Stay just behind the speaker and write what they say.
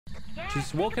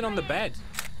She's walking on the bed.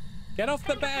 Get off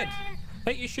the bed.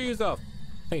 Take your shoes off.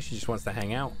 I think she just wants to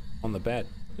hang out on the bed.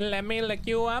 Let me lick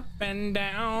you up and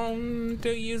down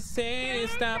till you say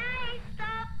stop.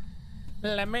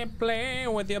 Let me play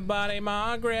with your body,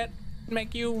 Margaret.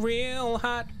 Make you real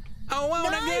hot. I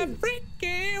wanna get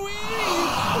freaky with you.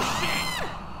 Oh shit!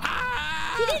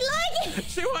 Ah! She didn't like it.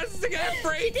 She wants to get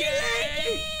freaky.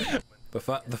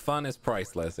 Like The fun is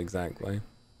priceless. Exactly.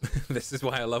 This is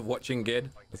why I love watching Gid.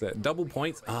 Is it double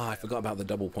points? Ah, I forgot about the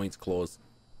double points clause.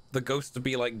 The ghost to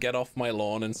be like, get off my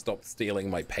lawn and stop stealing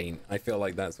my paint. I feel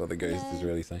like that's what the ghost is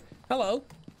really saying. Hello.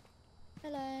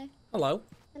 Hello. Hello.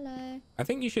 Hello. I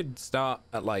think you should start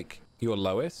at like your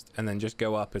lowest and then just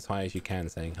go up as high as you can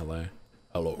saying hello.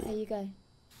 Hello. There you go.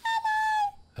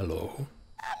 Hello.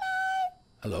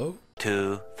 Hello.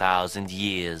 2,000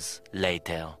 years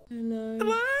later. Hello.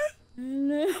 Hello.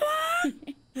 Hello.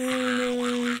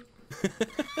 Hello.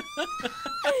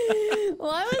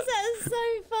 Why was that so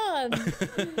fun?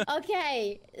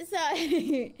 Okay, so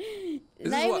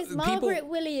name is Margaret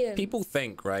Williams. People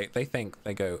think, right? They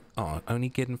go, oh, only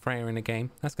Gid and Freya in a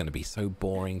game? That's going to be so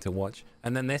boring to watch.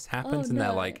 And then this happens and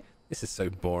they're like, this is so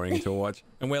boring to watch.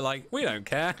 And we're like, we don't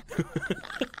care.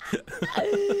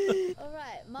 All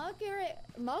right, Margaret.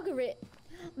 Margarita.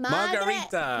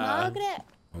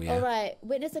 Oh, yeah. All right,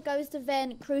 witness a ghost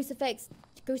event, crucifix,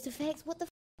 what the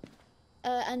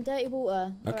and dirty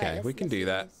water. Okay, right, we can do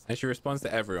that. And she responds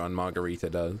to everyone, Margarita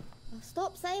does. Oh,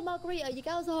 stop saying Margarita, you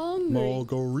girls are hungry.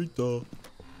 Margarita.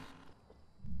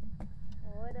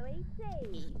 What do we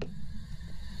see?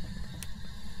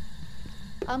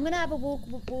 I'm gonna have a walk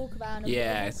around.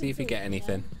 Yeah, see if you get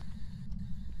anything.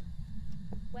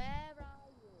 Where are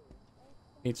you?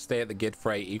 Need to stay at the Gid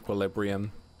Frey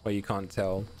equilibrium where you can't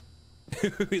tell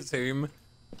who's whom.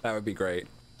 That would be great.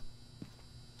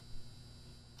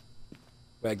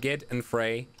 Where Gid and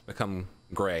Frey become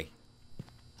grey.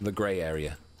 The grey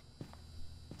area.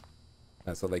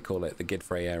 That's what they call it. The Gid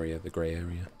Frey area. The grey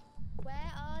area.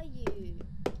 Where are you?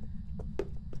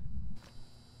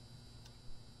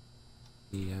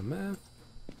 EMF.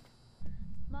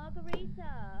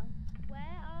 Margarita,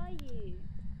 where are you?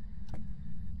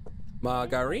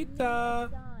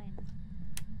 Margarita.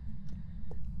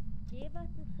 Give us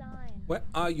a sign. Where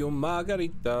are you,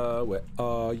 Margarita? Where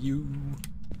are you?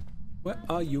 Where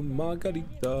are you,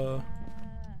 Margarita?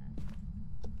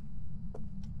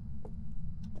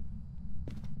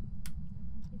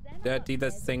 Dirty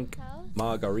the sink,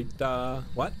 Margarita.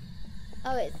 What?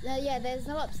 Oh, it's yeah. There's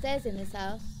no upstairs in this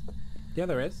house. Yeah,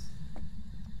 there is.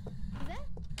 Is there?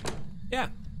 Yeah.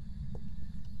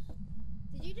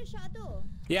 Did you just shut a door?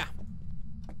 Yeah.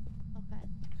 Okay.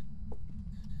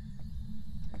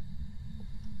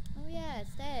 Oh yeah,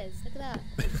 stairs. Look at that.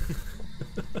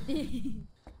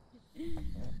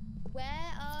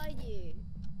 Where are you?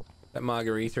 That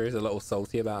Margarita is a little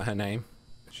salty about her name.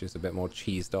 She's a bit more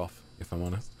cheesed off, if I'm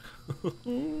honest.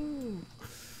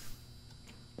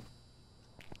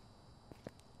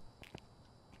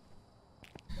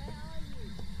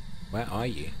 Where are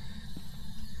you?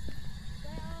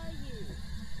 Where are you?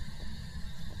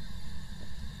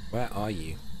 Where are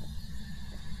you?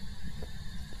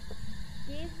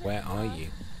 Where are you?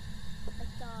 Give us a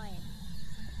sign.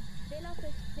 Fill up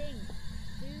a sink.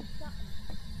 Do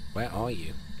something. Where are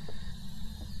you?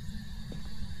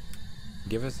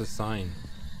 Give us a sign.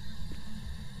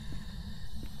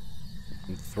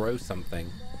 And throw something.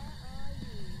 Where are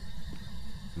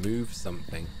you? Move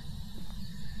something.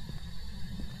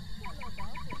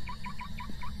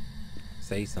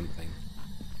 Say something.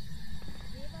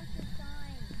 Give us a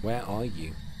sign. Where are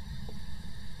you?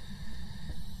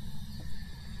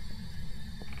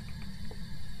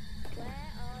 Where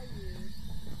are you?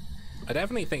 I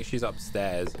definitely think she's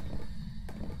upstairs.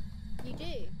 You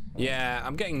do? Yeah,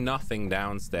 I'm getting nothing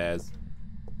downstairs.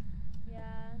 Yeah.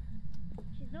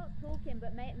 She's not talking,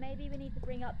 but maybe we need to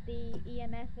bring up the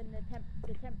EMF and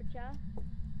the temperature.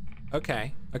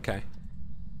 Okay, okay.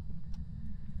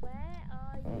 Where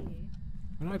are you?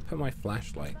 Where do I put my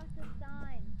flashlight? Give us a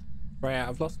sign. Freya,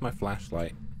 I've lost my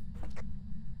flashlight.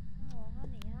 Oh,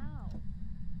 honey, how?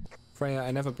 Freya,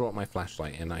 I never brought my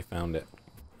flashlight in. I found it.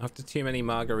 After too many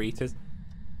margaritas.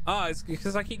 Oh, it's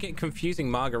because I keep getting confusing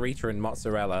margarita and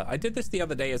mozzarella. I did this the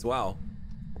other day as well.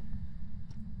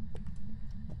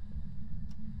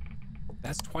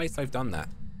 That's twice I've done that.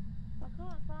 I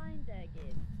can't find her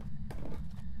again.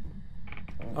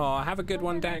 Oh, have a good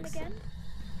one, What's her name Dax. again?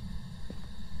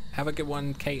 Have a good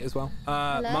one, Kate, as well.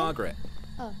 Hello? Margaret.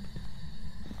 Oh.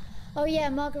 Oh yeah,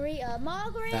 Margarita.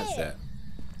 Margaret! That's it.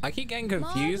 I keep getting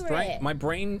confused, Margaret. right? My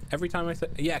brain, every time I say,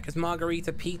 yeah, because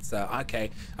margarita pizza.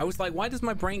 Okay. I was like, why does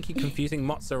my brain keep confusing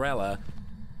mozzarella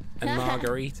and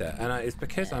margarita? And it's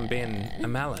because I'm being a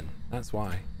melon. That's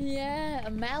why. Yeah,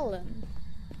 a melon.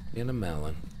 Being a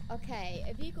melon. Okay,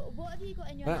 what have you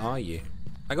got in your Where hand? are you?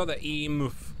 I got the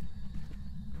EMF.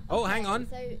 Oh, hang on.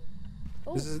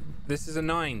 So, This is a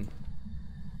 9.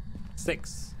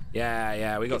 6.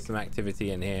 Yeah, we got some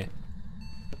activity in here.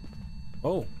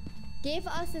 Oh. Give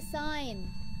us a sign.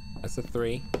 That's a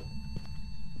 3.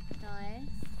 Nice.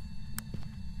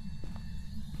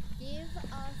 Give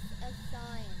us a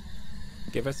sign.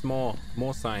 Give us more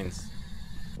signs.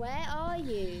 Where are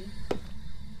you?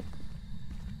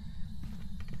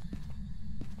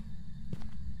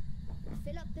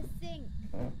 Fill up the sink.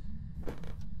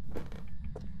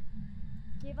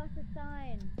 Give us a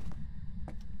sign.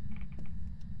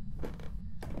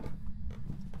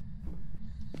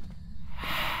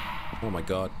 Oh my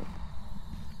god.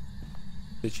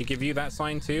 Did she give you that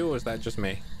sign too, or is that just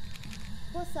me?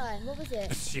 What sign? What was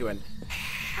it? She went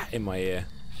in my ear.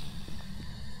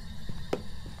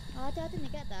 Oh, I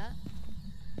didn't get that.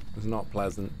 It was not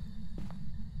pleasant.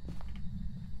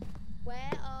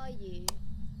 Where are you?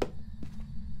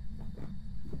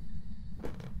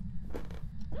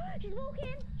 She's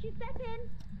walking. She's stepping.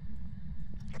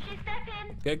 She's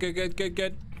stepping.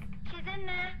 Good. She's in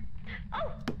there.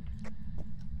 Oh!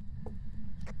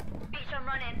 Bitch, I'm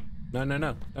running.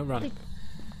 No. Don't run.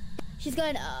 She's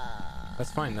going,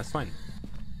 That's fine.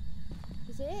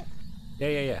 Is it?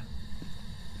 Yeah.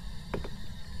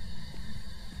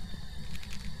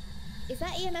 Is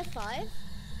that EMF 5?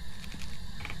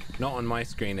 Not on my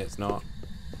screen, it's not.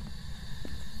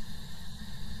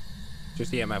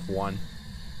 Just EMF 1.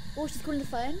 Oh, she's calling the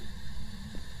phone.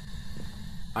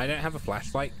 I don't have a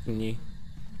flashlight. Can you?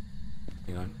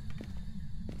 Hang on.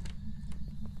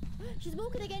 She's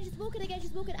walking again. She's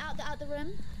walking out the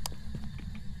room.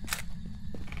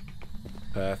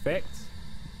 Perfect.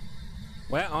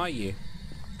 Where are you?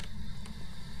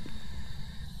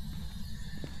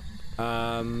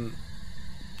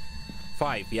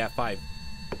 5. Yeah, 5.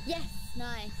 Yes,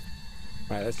 nice.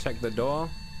 Right, let's check the door.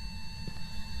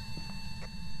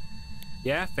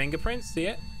 Yeah, fingerprints. See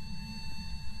it?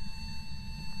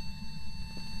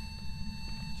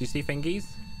 Do you see fingies?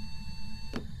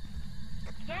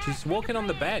 Yeah, She's walking on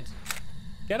the bed.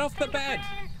 Get off the bed.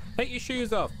 Take your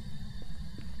shoes off.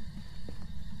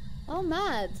 Oh,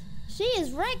 mad. She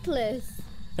is reckless.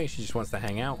 I think she just wants to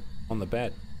hang out on the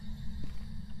bed.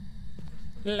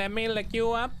 Let me lick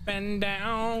you up and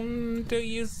down till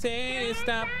you say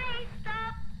stop.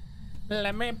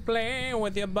 Let me play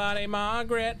with your body,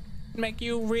 Margaret. Make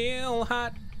you real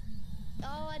hot.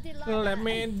 Oh, I did like Let that.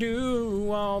 me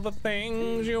do all the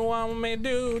things you want me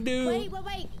to do. Wait.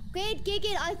 Good.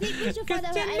 I think we should find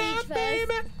out her age first.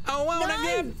 Baby, I wanna No.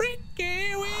 get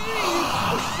freaky with you.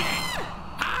 Oh shit!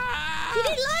 Ah! She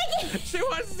didn't like it. She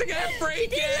wants to get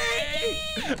freaky.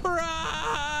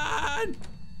 Run!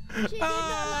 She did not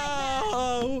like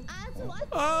Oh! that.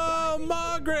 Oh,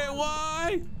 Margaret,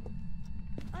 why?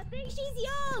 I think she's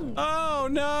young. Oh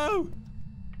no!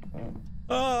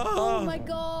 Oh my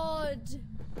god.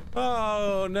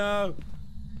 Oh no!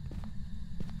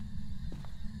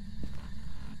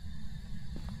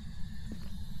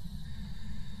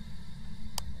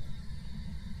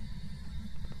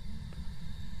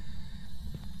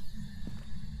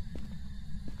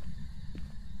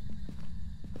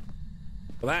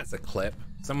 Well, that's a clip.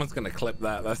 Someone's gonna clip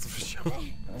that, that's for sure.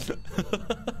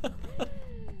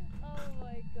 Oh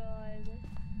my god.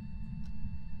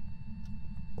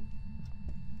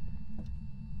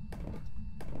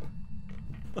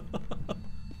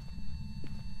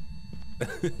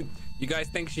 You guys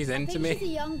think she's into I think she's a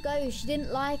me? young ghost. She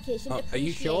didn't like it. She didn't Are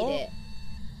you appreciate sure? it.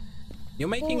 You're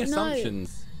making Well, no.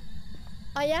 assumptions.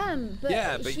 I am, but,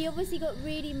 Yeah, but- she obviously got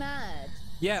really mad.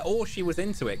 Yeah, or she was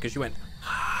into it because she went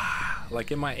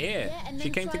like in my ear. Yeah, and She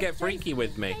then came to tried get freaky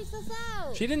with me. chase us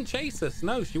out. She didn't chase us.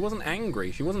 No, she wasn't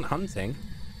angry. She wasn't hunting.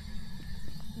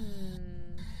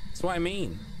 That's what I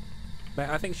mean. But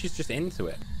I think she's just into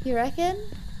it. You reckon?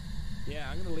 Yeah,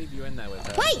 I'm gonna leave you in there with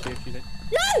her. Wait! See if she's in.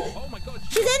 No! Oh my god!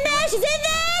 She's in there! She's in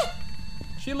there!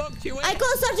 She locked you in. I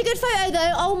got such a good photo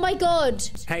though. Oh my god.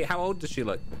 Hey, how old does she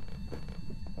look?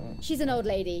 She's an old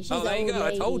lady. She's Oh, there an you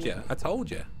old go. lady. I told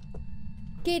you.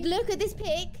 Kid, look at this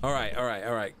pic. All right.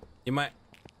 You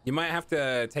might have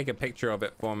to take a picture of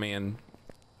it for me and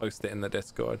post it in the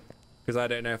Discord because I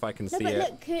don't know if I can No, see but it.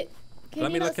 look, can Let you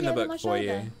me not look in see the over my book for shoulder?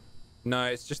 you. No,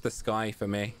 it's just the sky for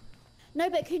me. No,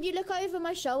 but could you look over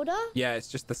my shoulder? Yeah, it's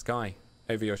just the sky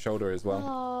over your shoulder as well.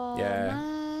 Oh, Yeah.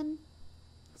 man.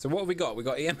 So what have we got? We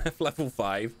got EMF level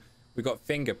 5. We got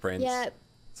fingerprints. Yeah.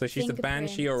 So she's a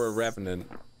banshee or a revenant.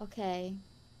 Okay.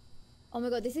 Oh my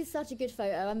god, this is such a good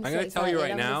photo. I'm so gonna tell you right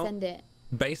excited. now. Send it.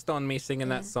 Based on me singing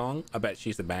that song, I bet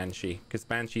she's a banshee because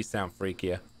banshees sound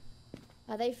freakier.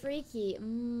 Are they freaky?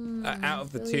 Out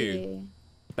of the two,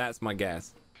 that's my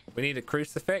guess. We need a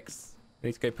crucifix. We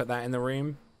need to go put that in the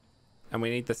room, and we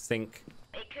need the sink.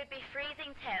 It could be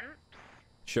freezing temps.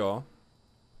 Sure.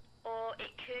 Or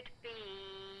it could be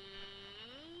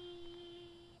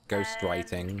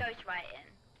Ghostwriting. Ghostwriting,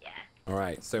 yeah. All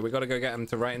right, so we got to go get them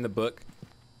to write in the book,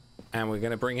 and we're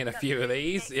gonna bring in a few of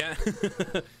these. Yeah.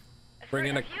 Bring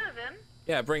in a few of them.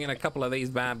 Yeah, bring in a couple of these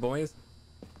bad boys.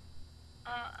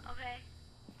 Okay.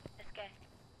 Let's go.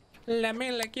 Let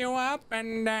me lick you up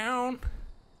and down.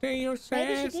 Do you say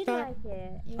Maybe she did like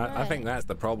it. You're I think that's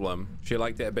the problem. She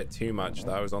liked it a bit too much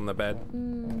that I was on the bed.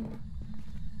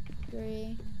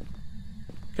 Agree.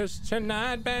 Cause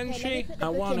tonight, Banshee, put the I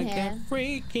book wanna in get here.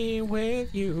 freaky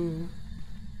with you.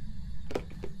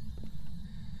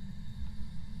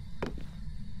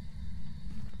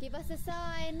 Give us a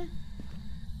sign.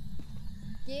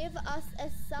 Give us a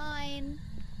sign.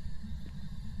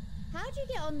 How'd you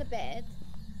get on the bed?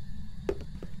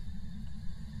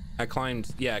 I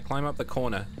climbed, yeah, climb up the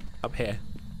corner. Up here.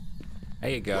 There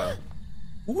you go.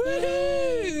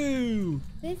 Woohoo!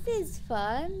 This is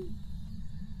fun.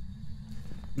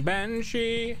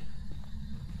 Banshee,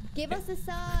 Give us a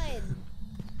sign.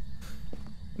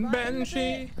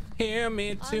 Banshee, hear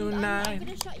me tonight.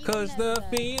 gonna shut you Cause down the over there.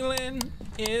 feeling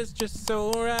is just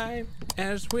so right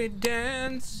as we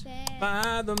dance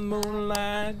by the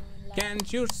moonlight.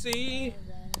 Can't you see?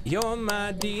 You're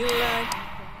my delight.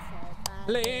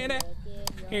 Lady,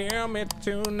 hear me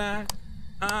tonight.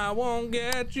 I won't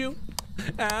get you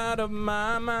out of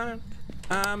my mind.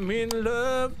 I'm in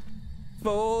love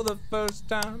for the first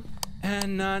time,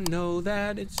 and I know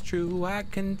that it's true. I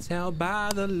can tell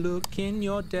by the look in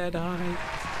your dead eyes.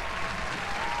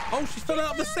 Oh, she's filling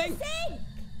up the sink.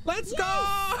 Let's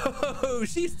go.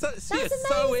 She is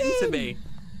so into me.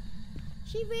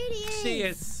 She really is. She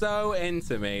is so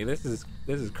into me. This is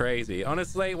crazy.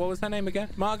 Honestly, what was her name again?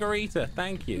 Margarita.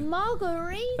 Thank you.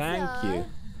 Margarita. Thank you.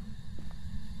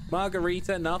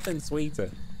 Margarita, nothing sweeter.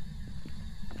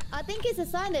 I think it's a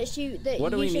sign that What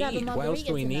do you we should have a need? margarita What else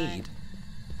do we tonight. need?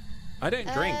 I don't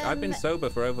drink. I've been sober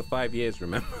for over 5 years,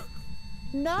 remember?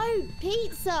 No,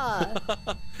 pizza.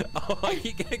 Oh, I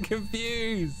keep getting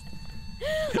confused.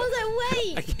 I was like,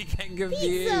 I wait, keep getting confused.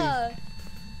 pizza.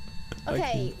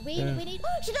 Okay, we yeah. need. Oh,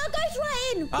 she's not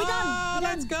ghostwriting. We're done. Ah, We're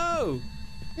let's done. go.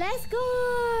 Let's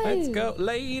go. Let's go,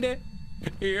 lady.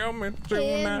 Hear me Hear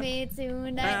tonight. me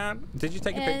tonight. Did you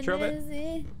take a picture of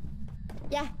it?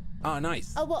 Yeah. Oh,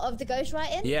 nice. Oh, what, of the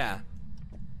ghostwriting? Yeah.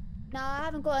 No, I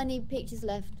haven't got any pictures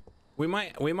left. We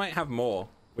might have more.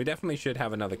 We definitely should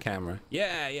have another camera.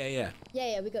 Yeah.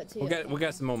 Yeah, we got two. We'll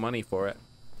get some more money for it.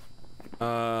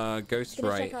 Gonna check our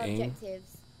Ghostwriting.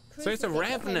 objectives. So it's a Crucifix.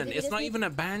 revenant. Okay, It's we not just even a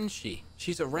banshee.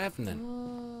 She's a revenant.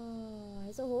 Oh,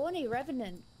 it's a horny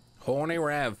revenant. Horny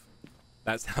rev.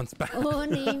 That sounds bad.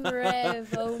 Horny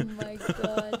rev. Oh my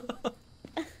god.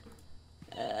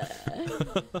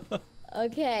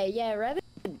 Okay, yeah, revenant.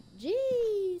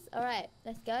 Jeez. All right,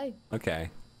 let's go. Okay.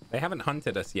 They haven't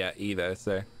hunted us yet either,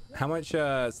 so how much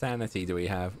sanity do we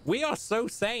have? We are so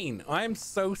sane. I am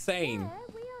so sane. Yeah,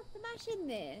 we are smashing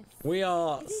this. We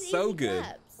are This is so easy good.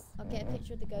 claps. I'll get a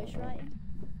picture of the ghostwriting.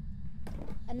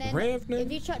 And then Revenant,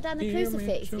 if you chuck down the hear me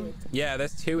crucifix, too. you- Yeah,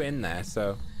 there's 2 in there,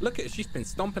 so look at, she's been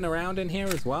stomping around in here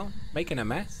as well, making a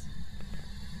mess.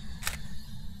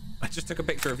 I just took a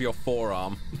picture of your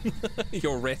forearm.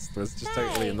 Your wrist was just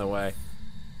totally in the way.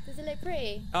 does it look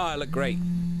pretty? Oh, I look great.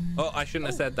 Oh, I shouldn't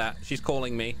have said that. She's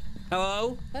calling me.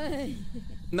 Hello?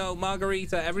 No,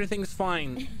 Margarita, everything's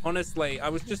fine. Honestly, I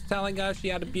was just telling her she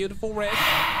had a beautiful wrist.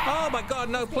 Oh my god,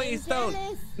 no, please don't.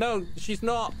 jealous. No, she's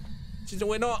not.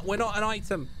 We're not an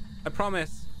item. I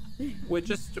promise. We're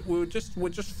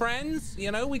just friends,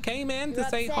 you know? We came in to You're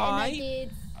say upsetting hi, her,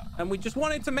 kids. and we just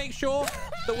wanted to make sure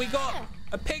that we got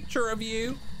a picture of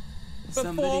you before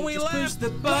Somebody we just left. pushed the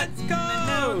button, Let's go. and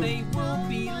now they will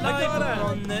be I live got her.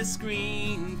 on the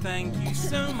screen. Thank you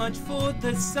so much for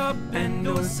the sub and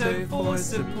also for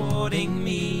supporting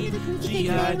me. Did the crucifix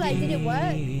work? Like, did it work?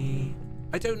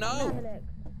 I don't Have a know. look.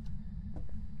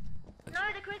 No,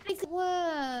 the crucifix. It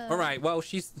worked. All right, well,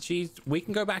 she's we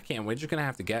can go back in. We're just gonna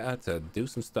have to get her to do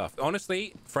some stuff.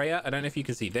 Honestly, Freya, I don't know if you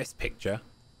can see this picture.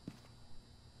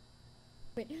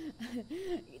 Wait.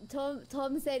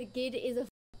 Tom said Gid is a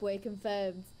boy,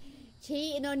 confirmed.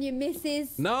 Cheating on your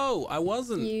missus. No, I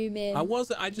wasn't. Fuming. I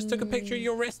wasn't. I just took a picture of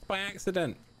your wrist by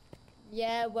accident.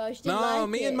 Yeah, well, she didn't No, like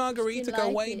me it. and Margarita go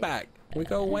way it. back. We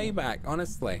go way back,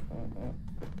 honestly.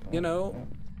 You know,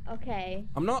 Okay.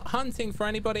 I'm not hunting for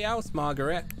anybody else,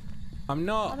 Margaret. I'm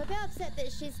not. I'm a bit upset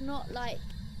that she's not like...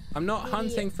 I'm not really...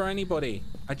 hunting for anybody.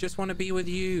 I just want to be with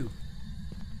you.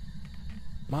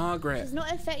 Margaret. She's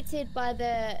not affected by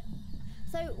the...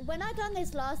 So, when I done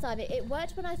this last time, it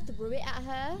worked when I threw it at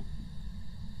her.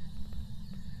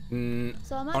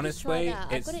 So I might honestly, just try that.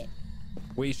 I've got it...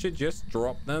 we should just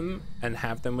drop them and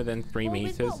have them within 3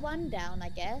 meters. We've got one down, I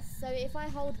guess. So if I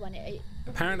hold one,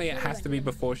 apparently it has to be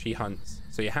before she hunts.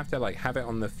 So you have to like have it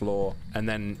on the floor, and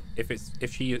then if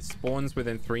she spawns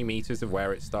within 3 meters of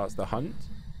where it starts to hunt.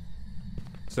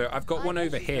 So I've got one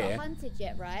over here. She's not hunted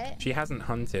yet, right? She hasn't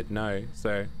hunted, no.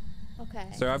 So okay.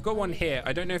 So I've got one here.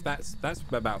 I don't know if that's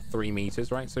about 3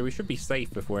 meters, right? So we should be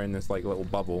safe if we're in this like little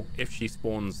bubble. If she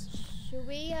spawns should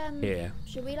we here.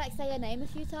 Should we like say her name a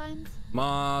few times?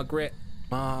 Margaret.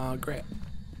 Margaret.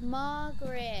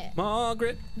 Margaret.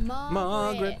 Margaret. Margaret.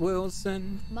 Margaret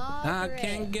Wilson. Margaret. I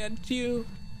can get you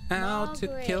out to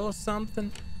Margaret. kill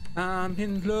something. I'm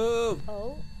in love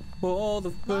for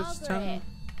the first time.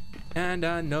 And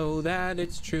I know that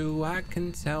it's true. I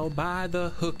can tell by the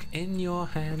hook in your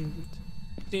hand.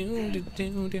 Do, do,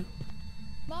 do, do.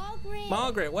 Margaret.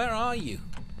 Margaret, where are you?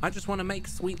 I just want to make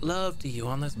sweet love to you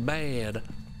on this bed.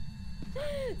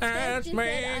 Let's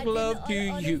make love to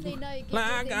you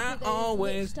like I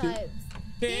always do.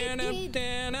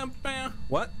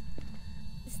 What?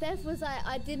 Steph was like,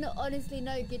 I didn't honestly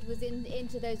know Gid was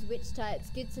into those witch types.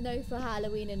 Good to know for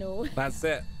Halloween and all. That's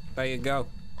it. There you go.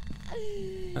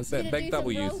 That's it. Big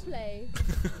W's.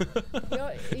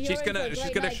 She's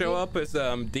gonna show up as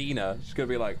Dina. She's gonna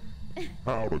be like,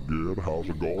 howdy, Gid, how's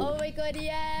it going? Oh my god,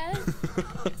 yeah.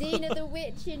 Dina the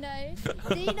witch, you know.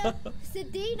 Dina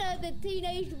the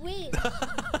teenage witch.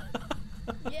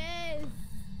 Yes.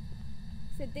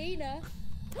 Sedina.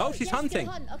 Oh, she's hunting.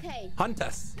 Hunt. Okay. Hunt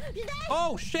us.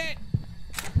 Oh shit.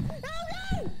 Oh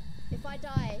no! If I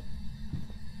die.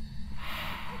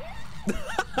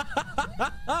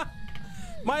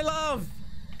 My love.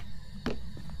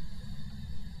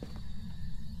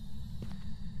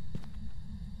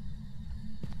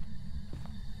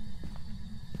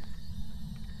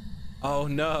 Oh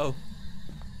no.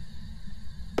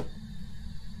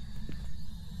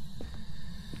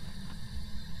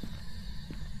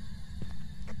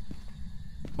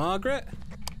 Margaret?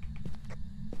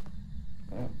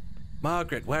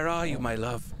 Margaret, where are you, my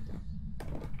love?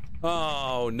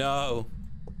 Oh no.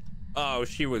 Oh,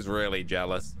 she was really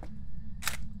jealous.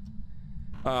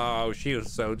 Oh, she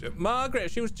was so... Margaret,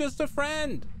 she was just a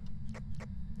friend.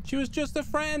 She was just a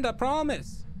friend, I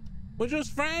promise. We're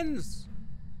just friends.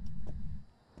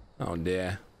 Oh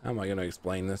dear. How am I going to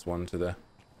explain this one to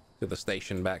the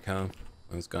station back home?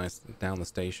 Those guys down the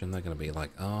station, they're going to be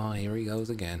like, oh, here he goes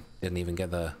again. Didn't even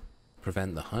get the...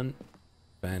 prevent the hunt.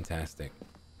 Fantastic.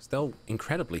 Still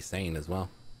incredibly sane as well.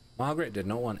 Margaret did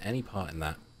not want any part in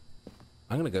that.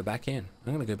 I'm going to go back in.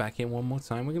 I'm going to go back in one more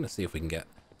time. We're going to see if we can get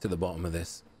to the bottom of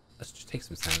this. Let's just take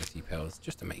some sanity pills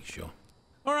just to make sure.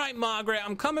 All right, Margaret,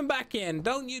 I'm coming back in.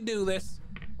 Don't you do this.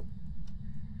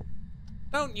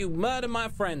 Don't you murder my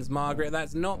friends, Margaret.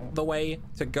 That's not the way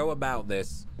to go about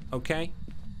this, okay?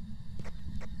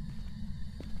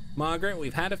 Margaret,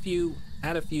 we've had a few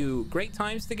great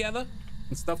times together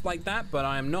and stuff like that, but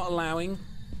I am not allowing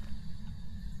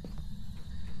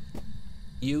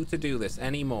you to do this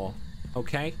anymore,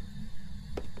 okay?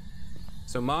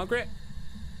 So, Margaret,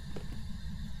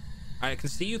 I can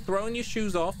see you throwing your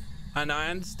shoes off, and I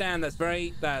understand that's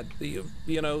very,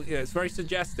 you know, it's very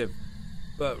suggestive,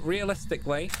 but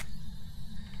realistically,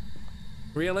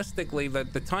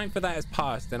 the time for that has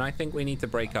passed, and I think we need to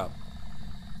break up.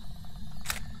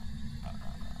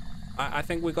 I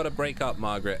think we've got to break up,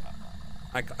 Margaret.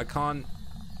 I can't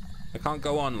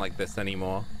go on like this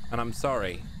anymore, and I'm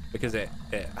sorry, because it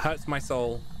hurts my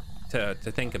soul to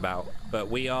think about, but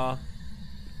we are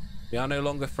no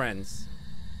longer friends.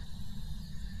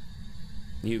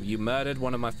 You murdered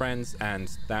one of my friends, and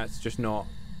that's not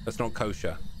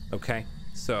kosher, okay?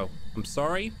 So I'm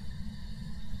sorry.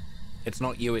 It's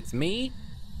not you, it's me,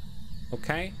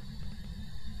 okay?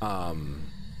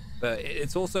 But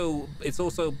it's also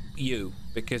you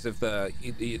because of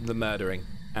the murdering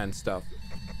and stuff.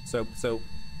 So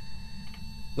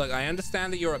look, I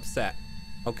understand that you're upset,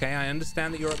 okay? I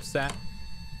understand that you're upset.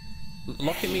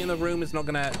 Locking me in the room is not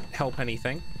gonna help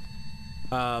anything.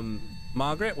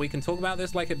 Margaret, we can talk about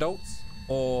this like adults,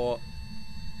 or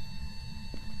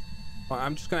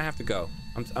I'm just gonna have to go.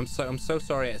 I'm so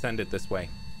sorry it's ended this way.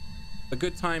 The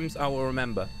good times I will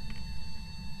remember,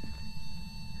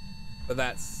 but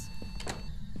that's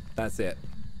That's it.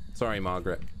 Sorry,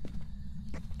 Margaret.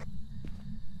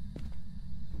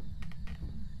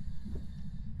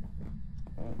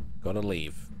 Gotta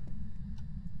leave.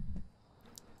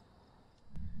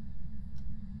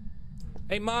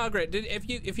 Hey, Margaret,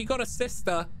 if you got a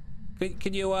sister,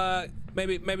 can you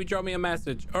maybe drop me a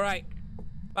message? All right,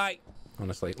 bye.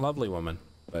 Honestly, lovely woman,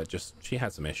 but just she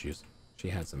had some issues. She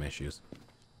had some issues.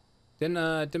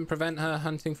 Didn't prevent her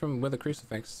hunting with a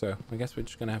crucifix, so I guess we're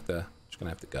just gonna have to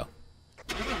go.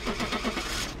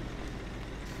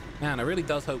 Man, I really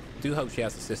do hope she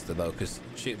has a sister though, because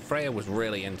Freya was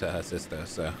really into her sister,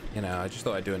 so you know, I just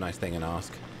thought I'd do a nice thing and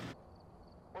ask.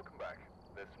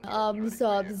 I'm so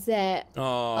upset.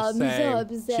 Oh, I'm same. so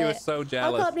upset. She was so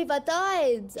jealous. I can't believe I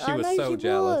died. She was so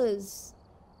jealous.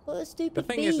 What a stupid The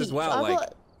thing beach. is as well, like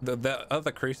the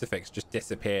other crucifix just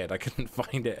disappeared. I couldn't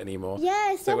find it anymore.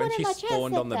 Yeah, so when she in my chat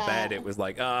spawned said on the bed, it was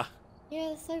like, Yeah,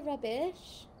 that's so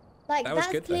rubbish. Like, That was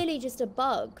that's good, though. clearly just a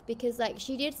bug, because, like,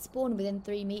 she did spawn within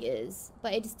 3 meters,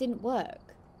 but it just didn't work.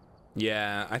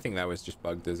 Yeah, I think that was just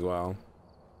bugged as well.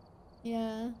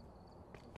 Yeah.